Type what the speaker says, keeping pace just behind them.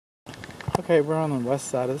Okay, we're on the west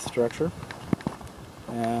side of the structure,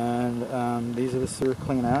 and these are the sewer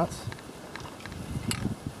cleanouts.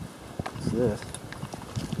 What's this?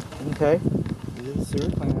 Okay, these are the sewer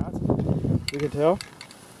cleanouts. You can tell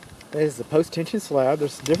that is a post-tension slab.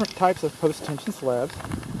 There's different types of post-tension slabs,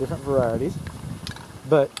 different varieties,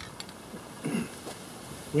 but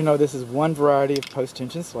we know this is one variety of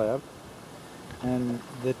post-tension slab, and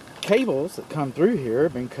the cables that come through here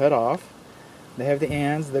have been cut off. They have the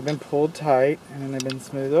ends, they've been pulled tight, and then they've been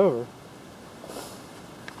smoothed over.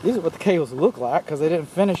 These are what the cables look like because they didn't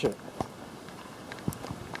finish it.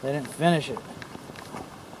 They didn't finish it.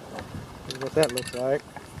 This is what that looks like,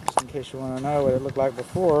 just in case you want to know what it looked like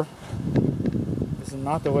before. This is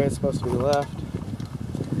not the way it's supposed to be left.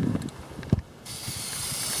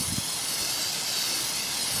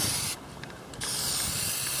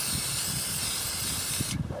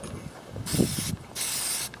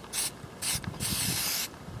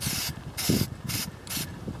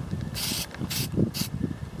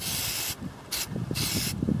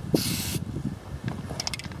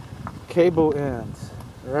 Cable ends,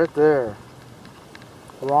 right there.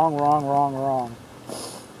 Wrong, wrong, wrong, wrong.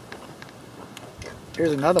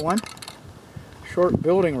 Here's another one. Short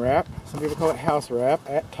building wrap. Some people call it house wrap.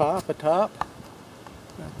 At top, right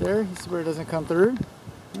there. You see where it doesn't come through?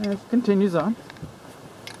 And it continues on.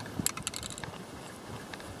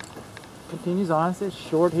 Continues on. It says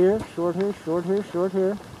short here, short here, short here, short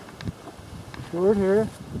here, short here.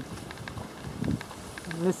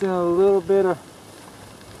 Missing a little bit of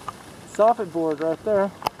soffit board right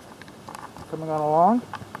there coming on along.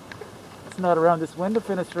 It's not around this window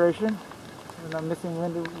fenestration, and I'm missing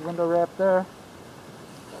window wrap there.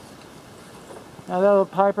 Now that little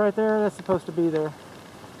pipe right there, that's supposed to be there.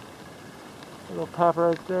 A little pipe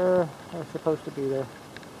right there, that's supposed to be there.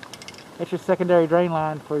 That's your secondary drain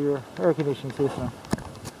line for your air conditioning system.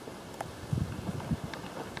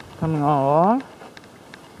 Coming on along.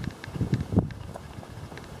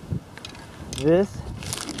 This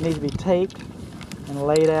needs to be taped and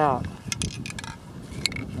laid out.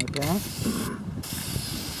 Okay?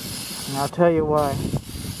 And I'll tell you why.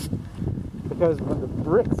 Because when the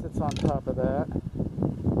brick sits on top of that,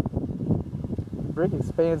 the brick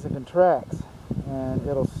expands and contracts, and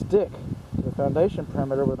it'll stick to the foundation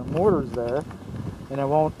perimeter where the mortar's there, and it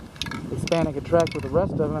won't expand and contract with the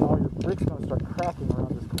rest of them, and all your bricks are going to start cracking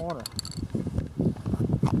around this corner.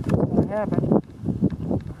 What's going to happen?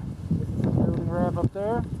 Wrap up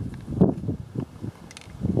there.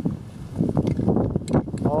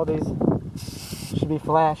 All these should be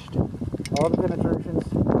flashed. All the penetrations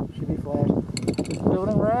should be flashed. This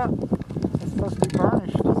building wrap is supposed to be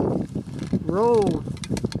varnished, rolled.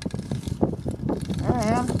 There I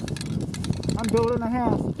am. I'm building a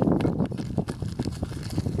house.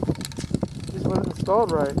 This wasn't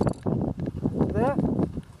installed right. See that?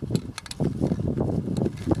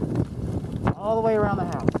 All the way around the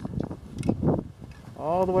house.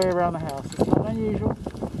 All the way around the house. It's not unusual.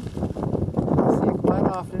 I see it quite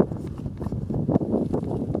often.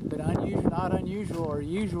 But unusual, not unusual, or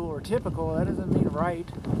usual, or typical, that doesn't mean right.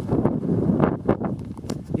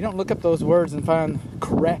 You don't look up those words and find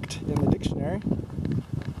correct in the dictionary.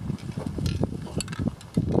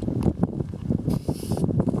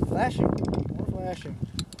 Flashing. More flashing.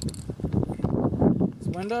 This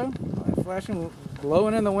window, flashing,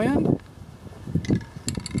 blowing in the wind.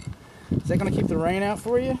 Is that going to keep the rain out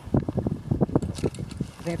for you?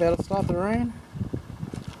 You think that'll stop the rain?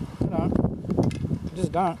 No.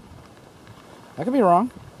 Just don't. I could be wrong.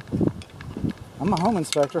 I'm a home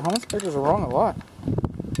inspector. Home inspectors are wrong a lot.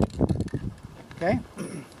 Okay.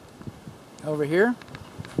 Over here.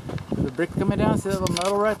 The brick coming down. See that little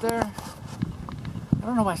metal right there? I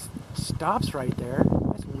don't know why it stops right there.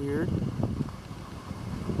 That's weird.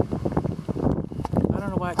 I don't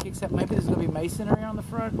know why it kicks out. Maybe there's going to be masonry on the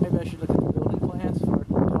front. Maybe I should look at the building plans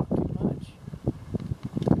before I talk too much.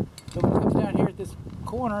 So when it comes down here at this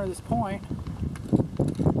corner, this point,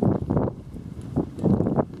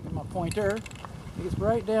 get my pointer, it gets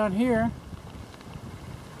right down here.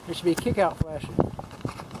 There should be kick-out flashing.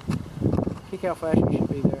 Kick-out flashing should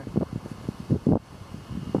be there.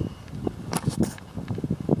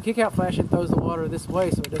 Kick-out flashing throws the water this way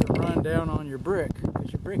so it doesn't run down on your brick,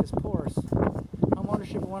 because your brick is porous.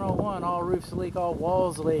 Homeownership 101, all roofs leak, all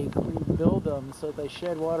walls leak. We build them so they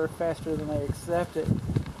shed water faster than they accept it.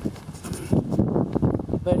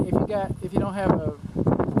 But if you don't have a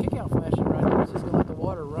kick-out flashing right there, it's just going to let the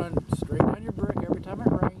water run straight down your brick every time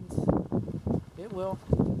it rains. It will.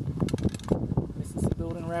 Missing some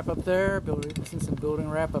building wrap up there, missing some building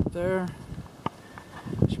wrap up there.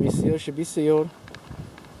 Should be sealed, should be sealed.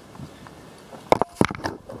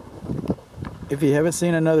 If you haven't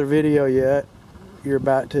seen another video yet, you're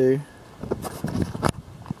about to.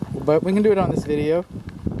 But we can do it on this video.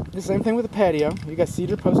 The same thing with the patio. You got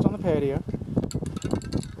cedar posts on the patio.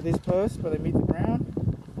 With these posts, where they meet the ground,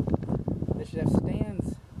 they should have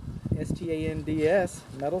stands, S-T-A-N-D-S,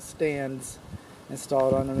 metal stands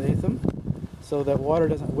installed underneath them, so that water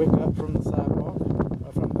doesn't wick up from the sidewalk,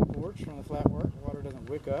 or from the porch, from the flat work. Water doesn't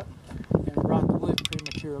wick up and rot the wood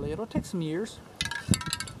prematurely. It'll take some years.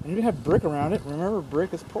 And you have brick around it. Remember,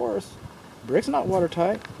 brick is porous. Brick's not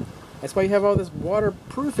watertight. That's why you have all this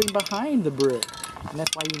waterproofing behind the brick. And that's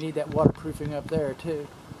why you need that waterproofing up there too.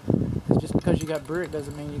 Because just because you got brick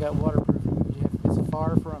doesn't mean you got waterproofing. It's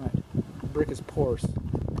far from it. Brick is porous.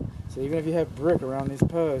 So even if you have brick around these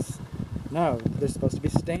posts, no, there's supposed to be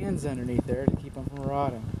stands underneath there to keep them from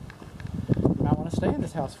rotting. You might want to stay in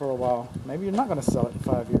this house for a while. Maybe you're not going to sell it in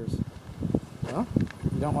 5 years. Well,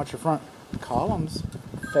 you don't want your front columns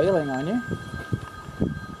failing on you.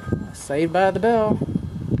 Saved by the bell.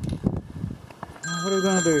 What are we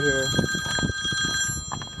going to do here?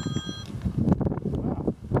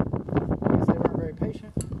 Wow. I guess they weren't very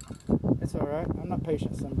patient. It's alright. I'm not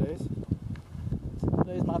patient some days. Some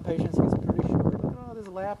days my patience gets pretty short. Look at all this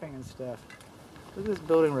lapping and stuff. Look at this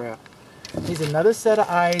building wrap. Needs another set of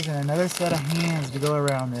eyes and another set of hands to go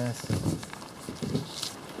around this.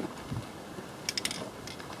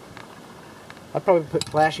 I'd probably put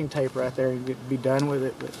flashing tape right there and be done with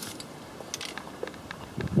it. But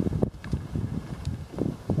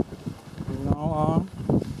moving along.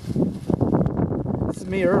 This is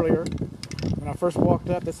me earlier. When I first walked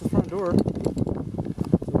up, this is the front door. So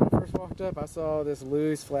when I first walked up, I saw this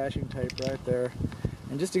loose flashing tape right there.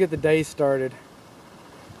 And just to get the day started,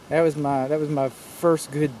 that was my first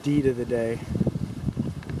good deed of the day.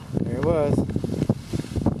 There it was.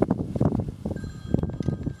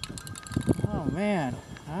 Oh man,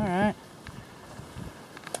 all right.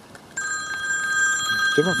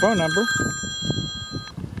 Different phone number.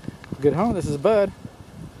 Good home. This is Bud.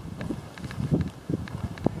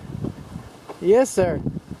 Yes, sir.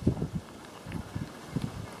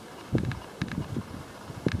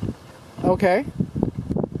 Okay.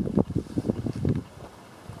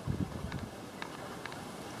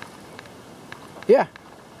 Yeah.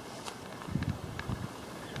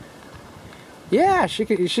 Yeah, she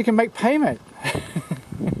can make payment.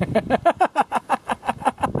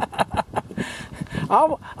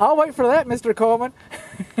 I'll wait for that, Mr. Coleman.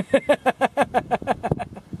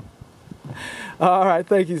 All right,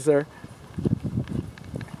 thank you, sir.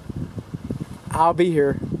 I'll be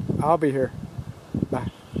here. I'll be here. Bye.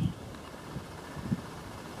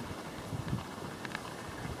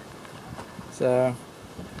 So,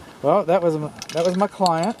 well, that was my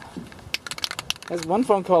client. That's one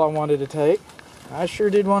phone call I wanted to take. I sure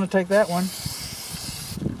did want to take that one.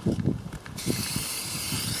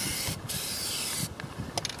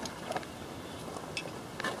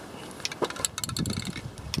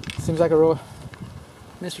 Seems like a real...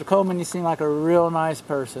 Mr. Coleman, you seem like a real nice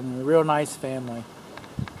person, a real nice family.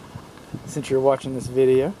 Since you're watching this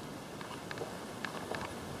video.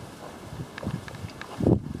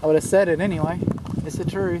 I would have said it anyway. It's the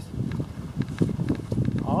truth.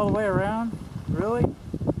 All the way around? Really?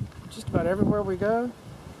 Just about everywhere we go?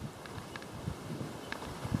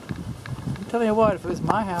 I'm telling you what, if it was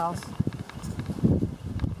my house,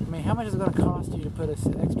 I mean, how much is it going to cost you to put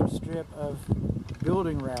an extra strip of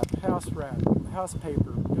building wrap, house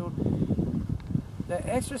paper, that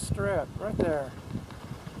extra strip right there?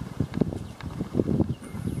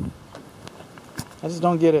 I just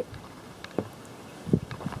don't get it.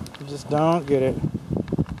 I just don't get it.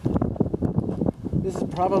 This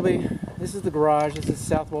is the garage. This is the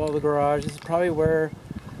south wall of the garage. This is probably where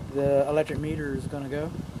the electric meter is going to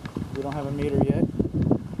go. We don't have a meter yet.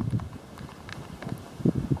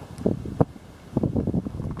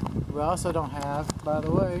 We also don't have, by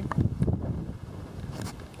the way,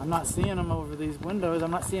 I'm not seeing them over these windows.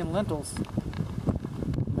 I'm not seeing lintels.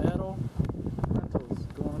 Metal lintels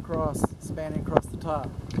going across, spanning across the top.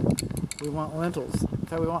 We want lintels. In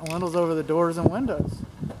fact, we want lintels over the doors and windows.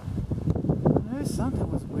 I knew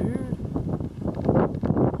something was weird.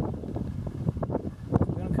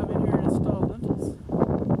 We're going to come in here and install lintels.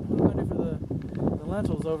 What are we going to do for the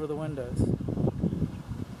lintels over the windows?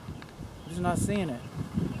 I'm just not seeing it.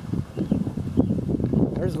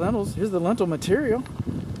 There's lintels. Here's the lintel material.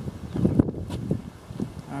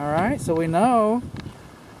 Alright, so we know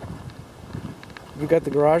we've got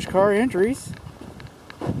the garage car entries.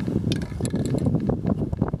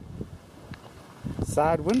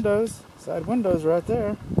 Side windows right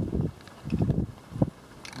there.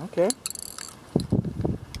 Okay.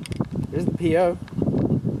 Here's the PO.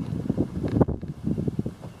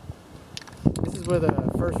 where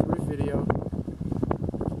the first roof video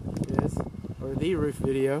is, or the roof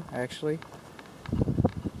video, actually.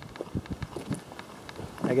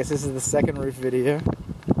 I guess this is the second roof video.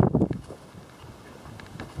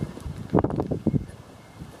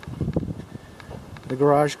 The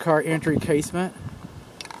garage car entry casement.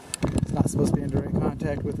 It's not supposed to be in direct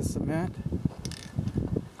contact with the cement.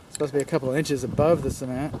 It's supposed to be a couple of inches above the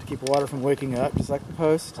cement to keep water from waking up, just like the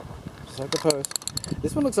post. Just like the post.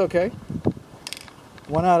 This one looks okay.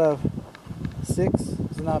 1 out of 6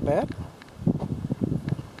 is not bad.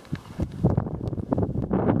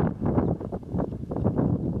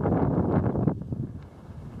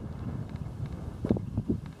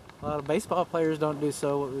 A lot of baseball players don't do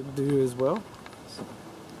as well.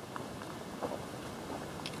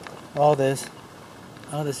 All this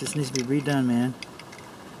just needs to be redone, man.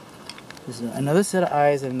 There's another set of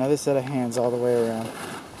eyes and another set of hands all the way around.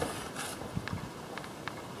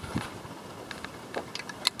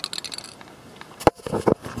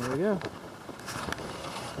 There we go.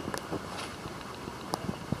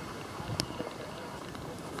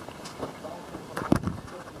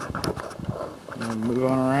 And move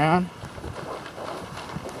on around.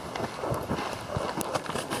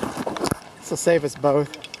 This will save us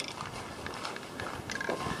both.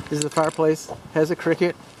 This is the fireplace. Has a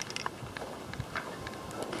cricket.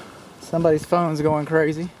 Somebody's phone's going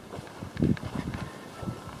crazy.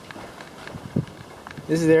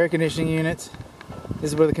 This is the air conditioning units.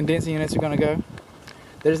 This is where the condensing units are going to go.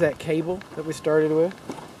 There's that cable that we started with.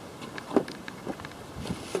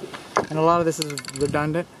 And a lot of this is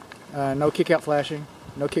redundant. No kick-out flashing.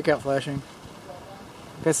 No kick-out flashing.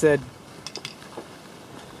 Like I said,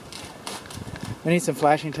 we need some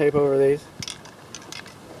flashing tape over these.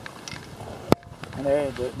 And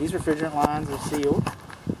these refrigerant lines are sealed.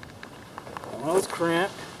 One was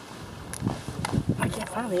crimped. I can't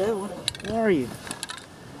find the other one. Where are you?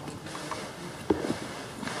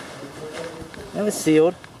 That was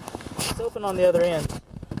sealed. It's open on the other end.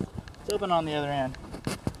 It's open on the other end.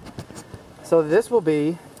 So this will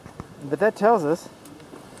be, but that tells us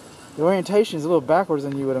the orientation is a little backwards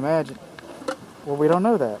than you would imagine. Well, we don't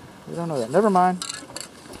know that. We don't know that. Never mind.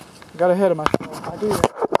 I got ahead of myself. I do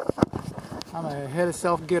that. I'm a head of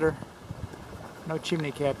self-getter. No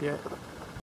chimney cap yet.